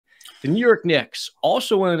The New York Knicks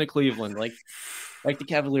also went into Cleveland, like the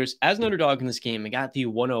Cavaliers, as an underdog in this game, and got the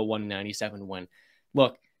 101-97 win.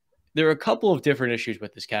 Look, there are a couple of different issues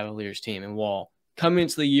with this Cavaliers team, and while coming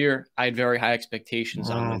into the year, I had very high expectations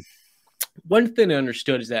on them. One thing I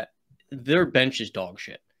understood is that their bench is dog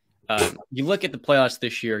shit. You look at the playoffs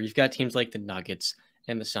this year, you've got teams like the Nuggets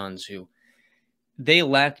and the Suns who they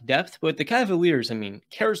lack depth, but the Cavaliers, I mean,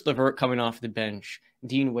 Karis LeVert coming off the bench,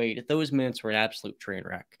 Dean Wade, those minutes were an absolute train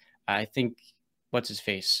wreck. I think, what's his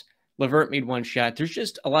face? LeVert made one shot. There's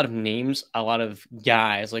just a lot of names, a lot of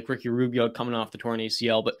guys like Ricky Rubio coming off the torn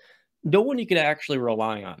ACL, but no one you could actually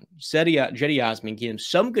rely on. Cedi Osman gave him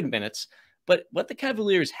some good minutes, but what the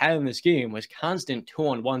Cavaliers had in this game was constant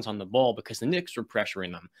 2-on-1s on the ball because the Knicks were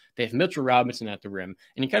pressuring them. They have Mitchell Robinson at the rim,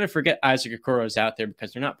 and you kind of forget Isaac Okoro's out there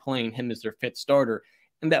because they're not playing him as their fifth starter,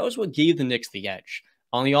 and that was what gave the Knicks the edge.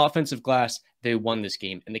 On the offensive glass, they won this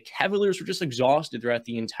game, and the Cavaliers were just exhausted throughout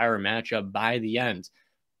the entire matchup by the end.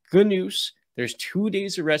 Good news, there's 2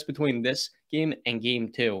 days of rest between this game and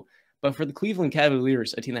game 2. But for the Cleveland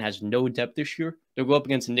Cavaliers, a team that has no depth this year, they'll go up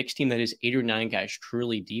against a Knicks team that is 8 or 9 guys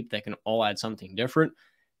truly deep that can all add something different.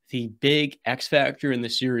 The big X factor in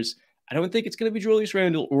this series, I don't think it's going to be Julius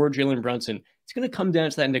Randle or Jalen Brunson. It's going to come down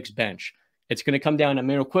to that Knicks bench. It's going to come down to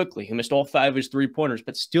Emmanuel Quickley, who missed all 5 of his 3-pointers,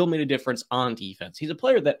 but still made a difference on defense. He's a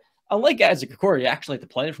player that, unlike Isaac Okoro, you actually like to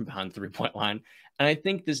play from behind the 3-point line. And I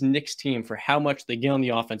think this Knicks team, for how much they get on the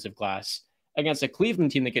offensive glass, against a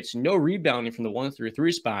Cleveland team that gets no rebounding from the 1 through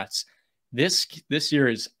 3 spots, this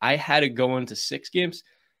series, I had it going to 6 games.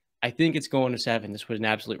 I think it's going to 7. This was an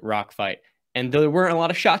absolute rock fight. And though there weren't a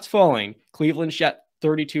lot of shots falling, Cleveland shot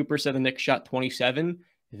 32%, the Knicks shot 27%.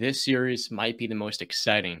 This series might be the most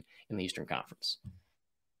exciting in the Eastern Conference.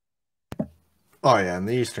 Oh, yeah, in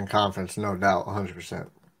the Eastern Conference, no doubt, 100%.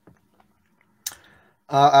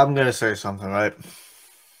 I'm going to say something, right?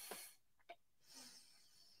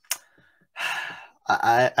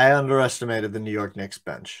 I underestimated the New York Knicks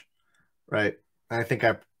bench, right? I think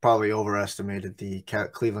I probably overestimated the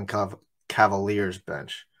Cleveland Cavaliers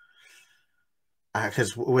bench.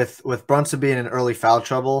 Because with Brunson being in early foul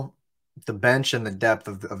trouble, the bench and the depth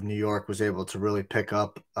of New York was able to really pick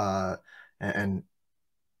up and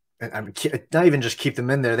I mean, not even just keep them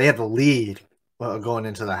in there. They had the lead going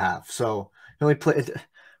into the half. So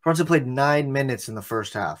Brunson played 9 minutes in the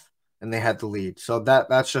first half, and they had the lead. So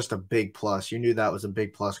that's just a big plus. You knew that was a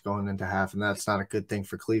big plus going into half, and that's not a good thing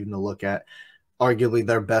for Cleveland to look at. Arguably,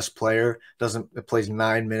 their best player plays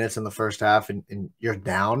 9 minutes in the first half, and you're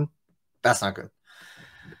down. That's not good.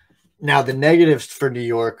 Now, the negatives for New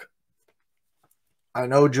York, I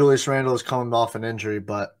know Julius Randle is coming off an injury,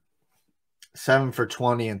 but 7 for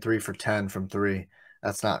 20 and 3 for 10 from 3.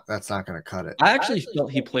 That's not going to cut it. I actually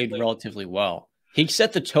felt he played relatively well. He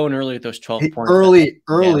set the tone early with those 12 points. Early,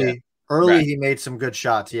 right. He made some good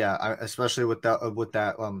shots. Yeah, especially with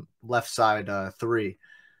that left side 3.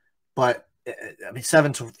 But I mean,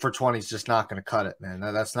 7 for 20 is just not going to cut it, man.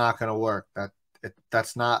 That's not going to work.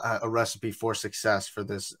 That's not a recipe for success for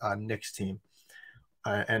this Knicks team.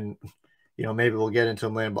 And you know, maybe we'll get into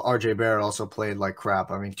him later, but RJ Barrett also played like crap.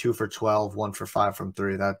 I mean, 2 for 12, 1 for 5 from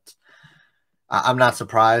 3. I'm not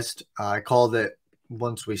surprised. I called it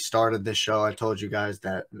once we started this show. I told you guys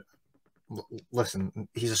that, listen,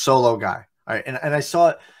 he's a solo guy. All right, and I saw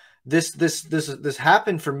it. This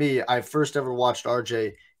happened for me. I first ever watched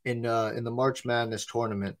RJ in the March Madness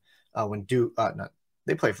tournament when Duke.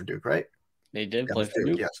 They played for Duke, right? They did play for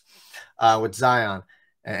Duke. Yes, with Zion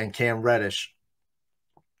and Cam Reddish.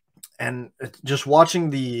 And just watching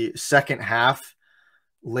the second half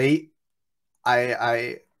late,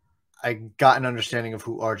 I got an understanding of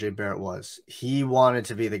who RJ Barrett was. He wanted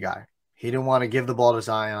to be the guy. He didn't want to give the ball to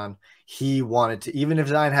Zion. He wanted to, even if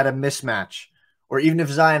Zion had a mismatch or even if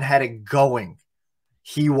Zion had it going,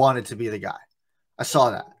 he wanted to be the guy. I saw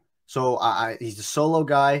that. So he's a solo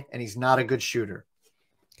guy, and he's not a good shooter.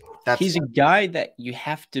 He's a guy that you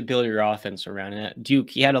have to build your offense around. And at Duke,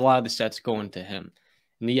 he had a lot of the sets going to him.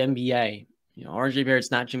 In the NBA, you know, RJ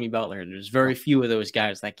Barrett's not Jimmy Butler. There's very few of those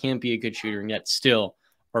guys that can't be a good shooter and yet still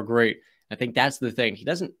are great. I think that's the thing. He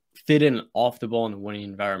doesn't fit in off the ball in the winning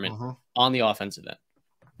environment on the offensive end.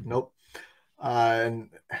 Nope.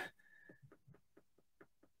 And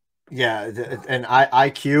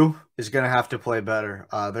IQ is going to have to play better.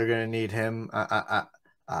 They're going to need him.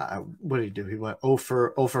 What did he do? He went 0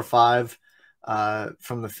 for 5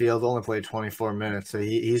 from the field. Only played 24 minutes. So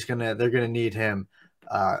they're going to need him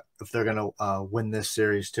if they're going to win this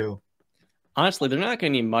series too. Honestly, they're not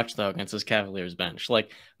going to need much, though, against this Cavaliers bench.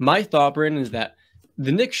 Like, my thought, Brandon, is that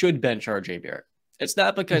the Knicks should bench RJ Barrett. It's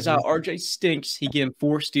not because RJ stinks. He gave him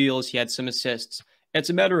 4 steals. He had some assists. It's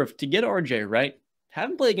a matter of to get RJ right, have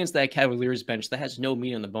him play against that Cavaliers bench that has no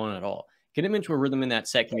meat on the bone at all. Get him into a rhythm in that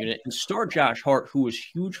second unit and start Josh Hart, who was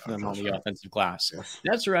huge for them on the offensive glass. Yes.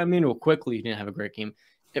 That's where I mean, real quickly, he didn't have a great game.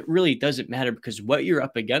 It really doesn't matter because what you're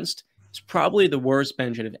up against is probably the worst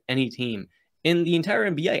bench of any team in the entire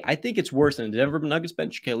NBA. I think it's worse than the Denver Nuggets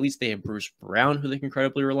bench. Okay, at least they have Bruce Brown, who they can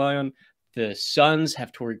credibly rely on. The Suns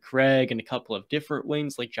have Torrey Craig and a couple of different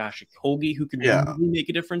wings like Josh Okogie, who can really make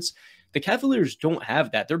a difference. The Cavaliers don't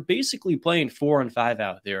have that. They're basically playing 4 and 5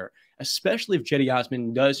 out there, especially if Cedi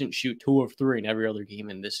Osman doesn't shoot 2 of 3 in every other game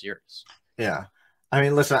in this series. Yeah. I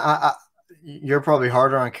mean, listen, you're probably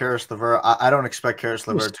harder on Karis LeVert. I don't expect Karis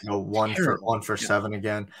LeVert to go 1 for 7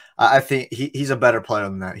 again. I think he's a better player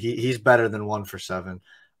than that. He's better than 1 for 7.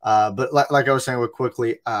 But like I was saying with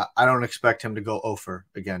quickly, I don't expect him to go 0 for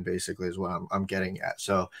again, basically, is what I'm getting at.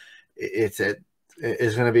 So it's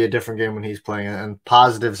going to be a different game when he's playing. And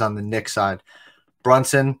positives on the Knicks side,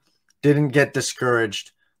 Brunson didn't get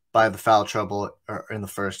discouraged by the foul trouble in the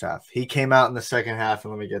first half. He came out in the second half,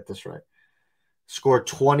 and let me get this right, scored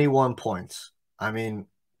 21 points. I mean,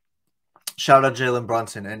 shout out Jalen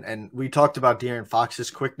Brunson. And we talked about De'Aaron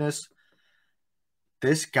Fox's quickness.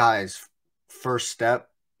 This guy's first step,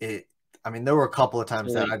 there were a couple of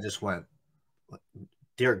times that I just went,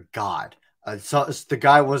 dear God. So the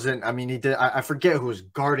guy wasn't, I forget who was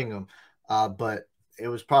guarding him, but it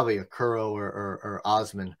was probably a Kuro or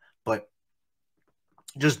Osman, but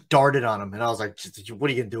just darted on him. And I was like, what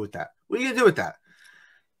are you going to do with that? What are you going to do with that?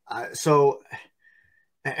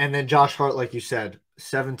 And then Josh Hart, like you said,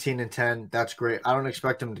 17 and 10. That's great. I don't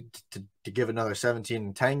expect him to give another 17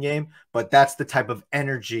 and 10 game, but that's the type of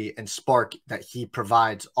energy and spark that he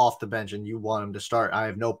provides off the bench, and you want him to start. I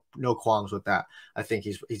have no qualms with that. I think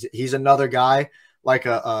he's another guy like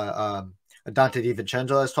a Dante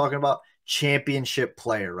DiVincenzo I was talking about. Championship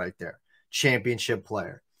player right there. Championship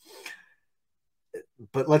player.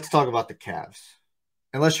 But let's talk about the Cavs.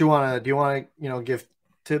 Unless do you want to give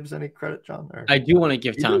Tibbs any credit, John? I do want to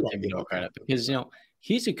give Tom Thibodeau credit because,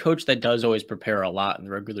 he's a coach that does always prepare a lot in the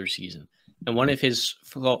regular season. And one of his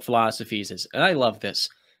philosophies is, and I love this,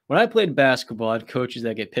 when I played basketball, I had coaches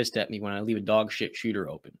that get pissed at me when I leave a dog shit shooter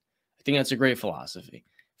open. I think that's a great philosophy.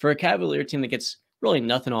 For a Cavalier team that gets really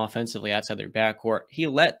nothing offensively outside their backcourt, he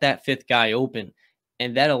let that fifth guy open,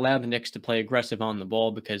 and that allowed the Knicks to play aggressive on the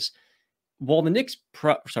ball because while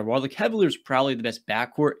the Cavaliers probably the best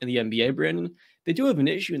backcourt in the NBA, Brandon, they do have an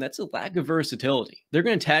issue, and that's a lack of versatility. They're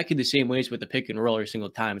going to attack you the same ways with the pick and roll every single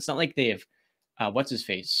time. It's not like they have, what's his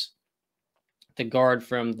face? The guard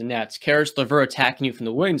from the Nets, Karis LeVert, attacking you from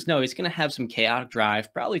the wings. No, he's going to have some chaotic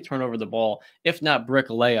drive, probably turn over the ball, if not brick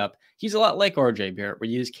a layup. He's a lot like RJ Barrett, where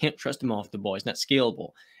you just can't trust him off the ball. He's not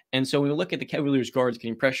scalable. And so when we look at the Cavaliers guards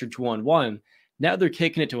getting pressured 2-on-1, now they're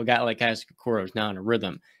kicking it to a guy like Isaac Okoro who's now in a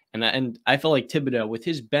rhythm. And I feel like Thibodeau, with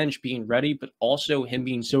his bench being ready, but also him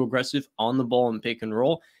being so aggressive on the ball and pick and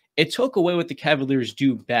roll, it took away what the Cavaliers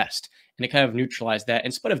do best, and it kind of neutralized that.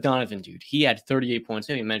 In spite of Donovan, dude, he had 38 points.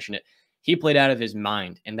 I didn't even mention it. He played out of his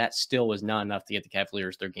mind, and that still was not enough to get the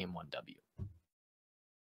Cavaliers their Game 1 W.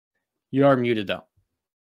 You are muted, though.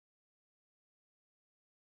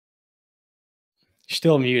 You're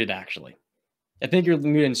still muted, actually. I think you're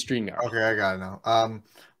muted in StreamYard. Okay, I got it now.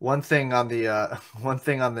 Last thing on the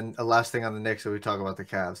Knicks that we talk about the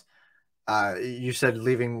Cavs. You said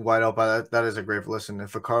leaving wide open. That is a great listen.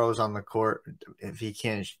 If Okaro's on the court, if he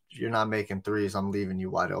can't, you're not making threes. I'm leaving you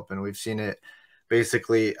wide open. We've seen it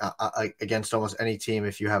basically against almost any team.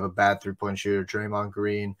 If you have a bad 3-point shooter, Draymond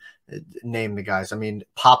Green, name the guys. I mean,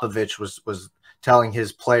 Popovich was telling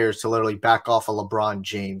his players to literally back off of LeBron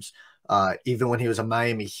James. Even when he was a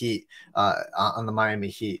Miami Heat, on the Miami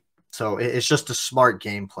Heat. So it's just a smart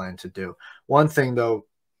game plan to do. One thing, though,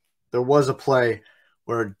 there was a play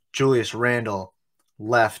where Julius Randle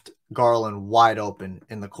left Garland wide open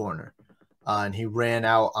in the corner. And he ran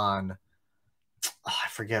out on, I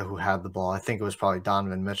forget who had the ball. I think it was probably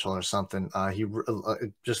Donovan Mitchell or something. He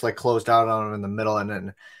just closed out on him in the middle, and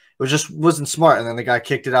then wasn't smart. And then the guy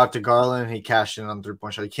kicked it out to Garland, and he cashed in on the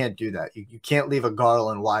 3-point shot. You can't do that. You can't leave a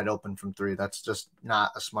Garland wide open from 3. That's just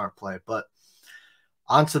not a smart play. But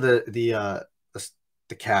onto the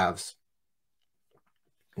Cavs.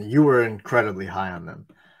 You were incredibly high on them.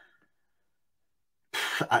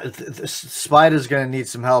 Spider's going to need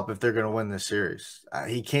some help if they're going to win this series.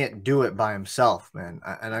 He can't do it by himself, man.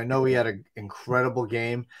 And I know he had an incredible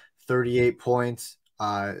game, 38 points.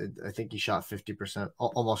 I think he shot 50%,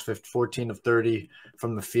 almost 50, 14 of 30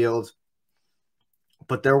 from the field.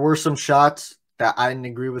 But there were some shots that I didn't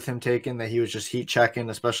agree with him taking, that he was just heat checking,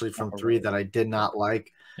 especially from 3, that I did not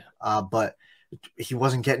like. But he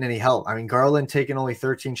wasn't getting any help. I mean, Garland taking only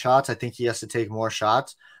 13 shots. I think he has to take more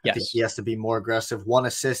shots. I think he has to be more aggressive. 1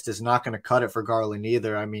 assist is not going to cut it for Garland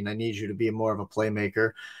either. I mean, I need you to be more of a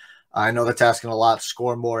playmaker. I know that's asking a lot,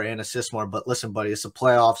 score more and assist more, but listen, buddy, it's the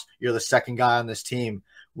playoffs. You're the second guy on this team.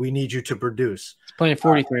 We need you to produce. He's playing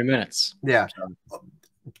 43 minutes. Yeah.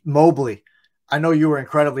 Mobley, I know you were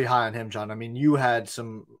incredibly high on him, John. I mean, you had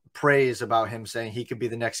some praise about him saying he could be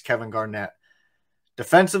the next Kevin Garnett.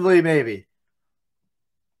 Defensively, maybe.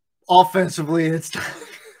 Offensively, it's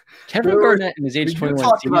Kevin Garnett in his age 21. You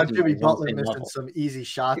talked about Jimmy Butler missing some easy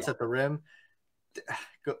shots at the rim.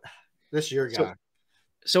 This is your guy.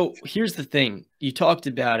 So here's the thing. You talked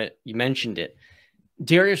about it. You mentioned it.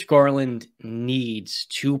 Darius Garland needs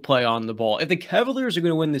to play on the ball. If the Cavaliers are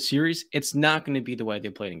going to win the series, it's not going to be the way they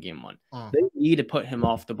played in game 1. They need to put him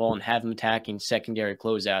off the ball and have him attacking secondary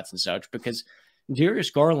closeouts and such, because Darius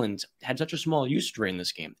Garland had such a small usage rate in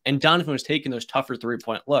this game. And Donovan was taking those tougher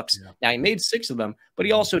three-point looks. Yeah. Now, he made 6 of them, but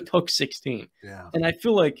he also took 16. Yeah. And I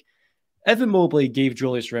feel like Evan Mobley gave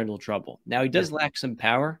Julius Randle trouble. Now, he does lack some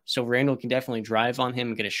power, so Randle can definitely drive on him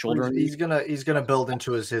and get his shoulder. He's gonna build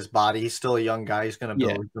into his body. He's still a young guy. He's going to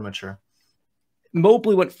build mature.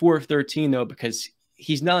 Mobley went 4 of 13, though, because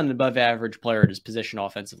he's not an above-average player at his position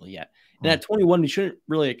offensively yet. And at 21, you shouldn't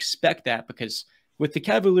really expect that, because with the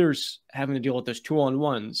Cavaliers having to deal with those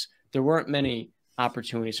 2-on-1s, there weren't many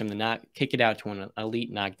opportunities for him to not kick it out to an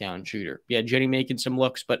elite knockdown shooter. Yeah, Jenny making some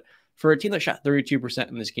looks, but for a team that shot 32%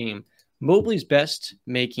 in this game, Mobley's best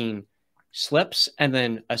making slips and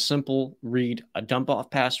then a simple read, a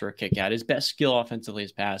dump-off pass or a kick-out. His best skill offensively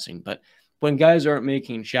is passing. But when guys aren't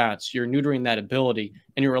making shots, you're neutering that ability,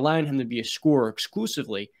 and you're relying on him to be a scorer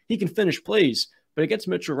exclusively. He can finish plays, but against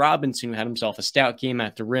Mitchell Robinson, who had himself a stout game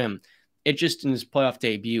at the rim, it just, in his playoff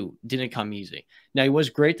debut, didn't come easy. Now, he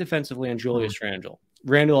was great defensively on Julius Randle.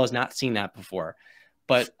 Randle has not seen that before.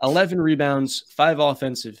 But 11 rebounds, 5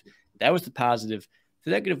 offensive, that was the positive.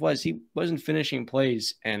 The negative was he wasn't finishing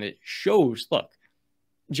plays, and it shows. Look,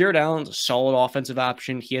 Jared Allen's a solid offensive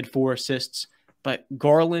option. He had 4 assists, but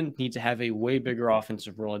Garland needs to have a way bigger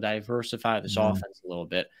offensive role to diversify this offense a little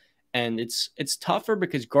bit. And it's tougher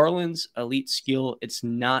because Garland's elite skill, it's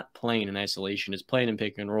not playing in isolation. It's playing in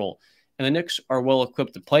pick and roll. And the Knicks are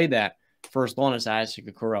well-equipped to play that for as long as Isaac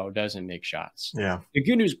Okoro doesn't make shots. Yeah. The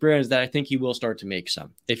good news, Brad, is that I think he will start to make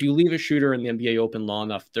some. If you leave a shooter in the NBA open long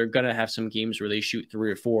enough, they're going to have some games where they shoot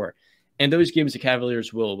 3 or 4. And those games the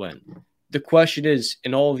Cavaliers will win. The question is,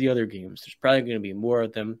 in all of the other games, there's probably going to be more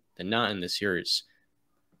of them than not in this series.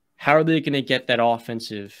 How are they going to get that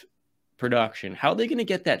offensive production? How are they going to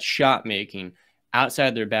get that shot making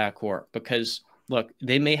outside their backcourt? Because, look,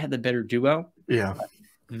 they may have the better duo. Yeah.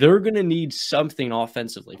 They're going to need something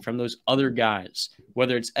offensively from those other guys,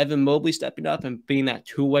 whether it's Evan Mobley stepping up and being that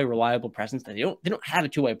two-way reliable presence. That they don't have a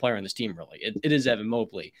two-way player on this team, really. It is Evan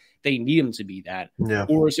Mobley. They need him to be that. Yeah.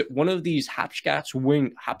 Or is it one of these hopscotch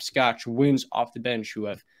wins off the bench who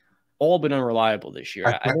have all been unreliable this year?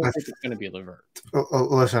 I don't think it's going to be LeVert.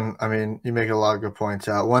 Listen, I mean, you make a lot of good points.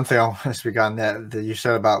 One thing I want to speak on that you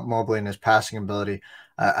said about Mobley and his passing ability,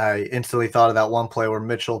 I instantly thought of that one play where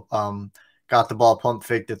Mitchell got the ball, pump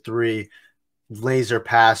faked the 3, laser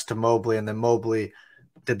pass to Mobley, and then Mobley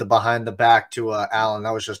did the behind the back to Allen.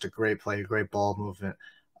 That was just a great play, a great ball movement.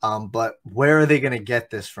 But where are they going to get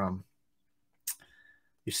this from?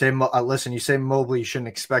 You say, listen, you say Mobley, you shouldn't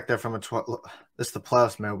expect that from a 12. This is the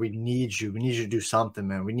playoffs, man. We need you. We need you to do something,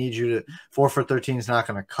 man. We need you to 4 for 13 is not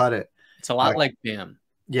going to cut it. It's a lot like Bam.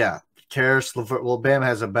 Yeah. Karis LeVert. Well, Bam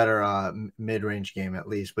has a better mid-range game at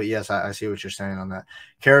least. But yes, I see what you're saying on that.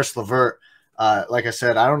 Karis LeVert. Like I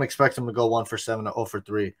said, I don't expect him to go 1 for 7 or 0 for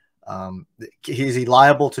 3. Is he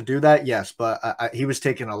liable to do that? Yes, but he was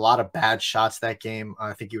taking a lot of bad shots that game.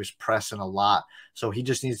 I think he was pressing a lot. So he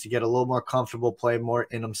just needs to get a little more comfortable, play more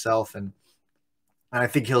in himself, and I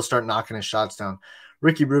think he'll start knocking his shots down.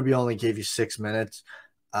 Ricky Rubio only gave you 6 minutes.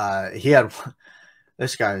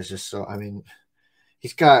 This guy is just so, I mean,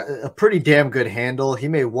 he's got a pretty damn good handle. He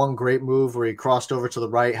made one great move where he crossed over to the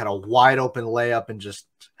right, had a wide open layup, and just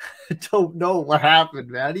don't know what happened,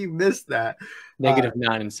 man. He missed that.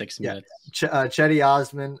 -9 in 6 minutes. Chetty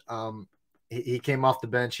Osman, he came off the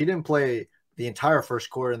bench. He didn't play the entire first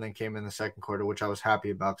quarter and then came in the second quarter, which I was happy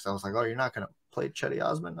about because I was like, oh, you're not going to play Chetty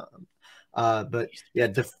Osman? But yeah,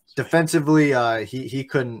 defensively, he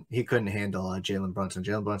couldn't handle Jalen Brunson.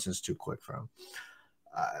 Jalen Brunson's too quick for him.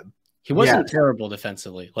 He wasn't terrible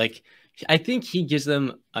defensively. Like, I think he gives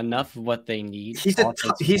them enough of what they need. He's tough.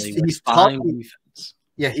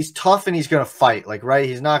 Yeah, he's tough and he's going to fight. Like, right?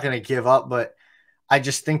 He's not going to give up, but I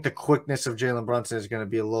just think the quickness of Jalen Brunson is going to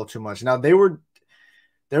be a little too much. Now,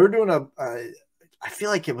 they were doing I feel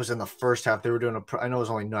like it was in the first half. They were doing I know it was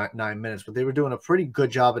only 9 minutes, but they were doing a pretty good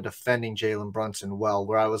job of defending Jalen Brunson well,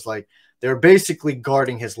 where I was like, they were basically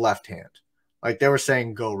guarding his left hand. Like they were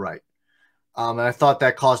saying, go right. And I thought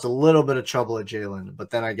that caused a little bit of trouble at Jalen, but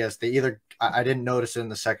then I guess they I didn't notice it in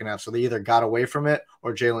the second half. So they either got away from it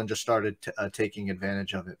or Jalen just started taking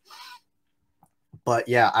advantage of it. But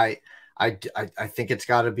yeah, I think it's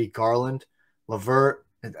got to be Garland, LeVert.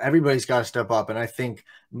 Everybody's got to step up. And I think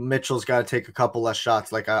Mitchell's got to take a couple less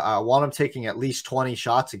shots. Like I want him taking at least 20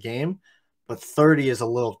 shots a game, but 30 is a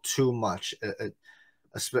little too much.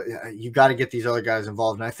 You got to get these other guys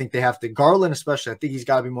involved. And I think they have to, Garland especially, I think he's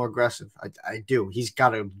got to be more aggressive. I do. He's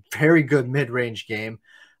got a very good mid-range game.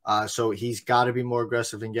 So he's got to be more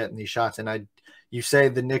aggressive in getting these shots. And you say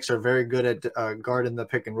the Knicks are very good at guarding the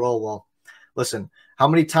pick and roll. Well, listen, how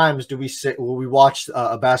many times do we say when we watch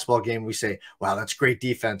a basketball game, we say, wow, that's great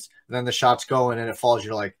defense. And then the shot's going and it falls.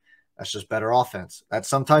 You're like, that's just better offense. That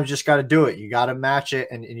sometimes you just got to do it. You got to match it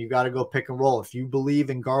and you got to go pick and roll. If you believe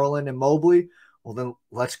in Garland and Mobley, well, then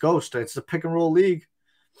let's go. It's the pick and roll league.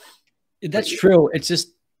 That's true. It's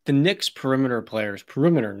just the Knicks perimeter players,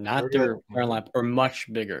 not their line, are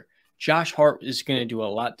much bigger. Josh Hart is going to do a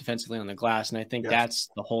lot defensively on the glass, and I think that's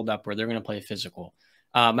the holdup where they're going to play physical.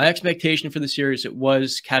 My expectation for the series, it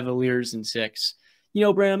was Cavaliers in 6. You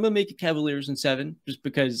know, Brandon, I'm going to make it Cavaliers in 7 just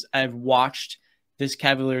because I've watched this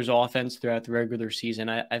Cavaliers offense throughout the regular season.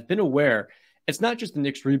 I've been aware it's not just the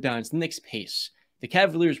Knicks rebound, it's the Knicks pace. The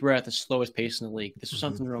Cavaliers were at the slowest pace in the league. This was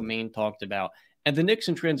something Romaine talked about. And the Knicks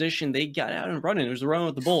in transition, they got out and running. It was a run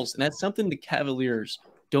with the Bulls. And that's something the Cavaliers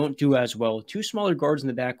don't do as well. 2 smaller guards in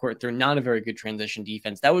the backcourt, they're not a very good transition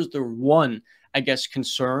defense. That was their one, I guess,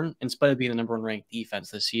 concern in spite of being the number 1 ranked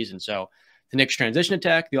defense this season. So the Knicks transition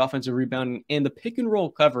attack, the offensive rebounding, and the pick and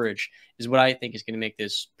roll coverage is what I think is going to make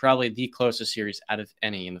this probably the closest series out of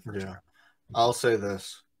any in the first round. I'll say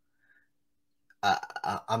this.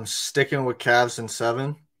 I'm sticking with Cavs in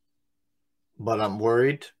 7, but I'm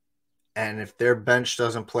worried. And if their bench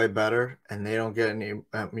doesn't play better and they don't get any,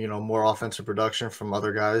 more offensive production from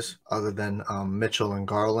other guys other than Mitchell and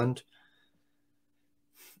Garland,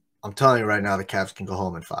 I'm telling you right now, the Cavs can go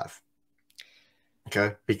home in 5.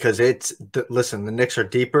 Okay, because listen, the Knicks are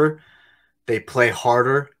deeper, they play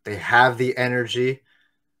harder, they have the energy.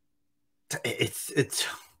 It's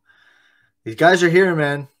these guys are here,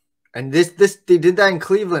 man. And they did that in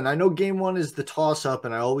Cleveland. I know game 1 is the toss-up,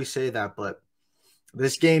 and I always say that, but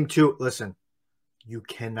this game 2, listen, you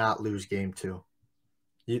cannot lose game 2.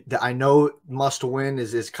 I know must win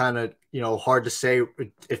is kind of, hard to say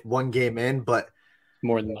if one game in, but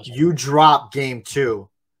more than must you win. Drop game 2,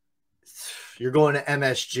 you're going to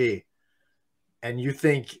MSG, and you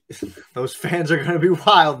think those fans are going to be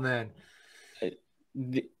wild, man.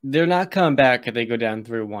 They're not coming back if they go down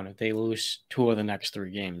 3-1 if they lose 2 of the next 3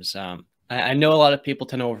 games. I know a lot of people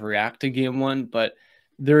tend to overreact to game 1, but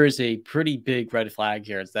there is a pretty big red flag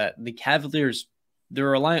here. Is that the Cavaliers, they're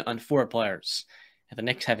reliant on 4 players, and the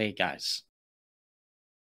Knicks have 8 guys.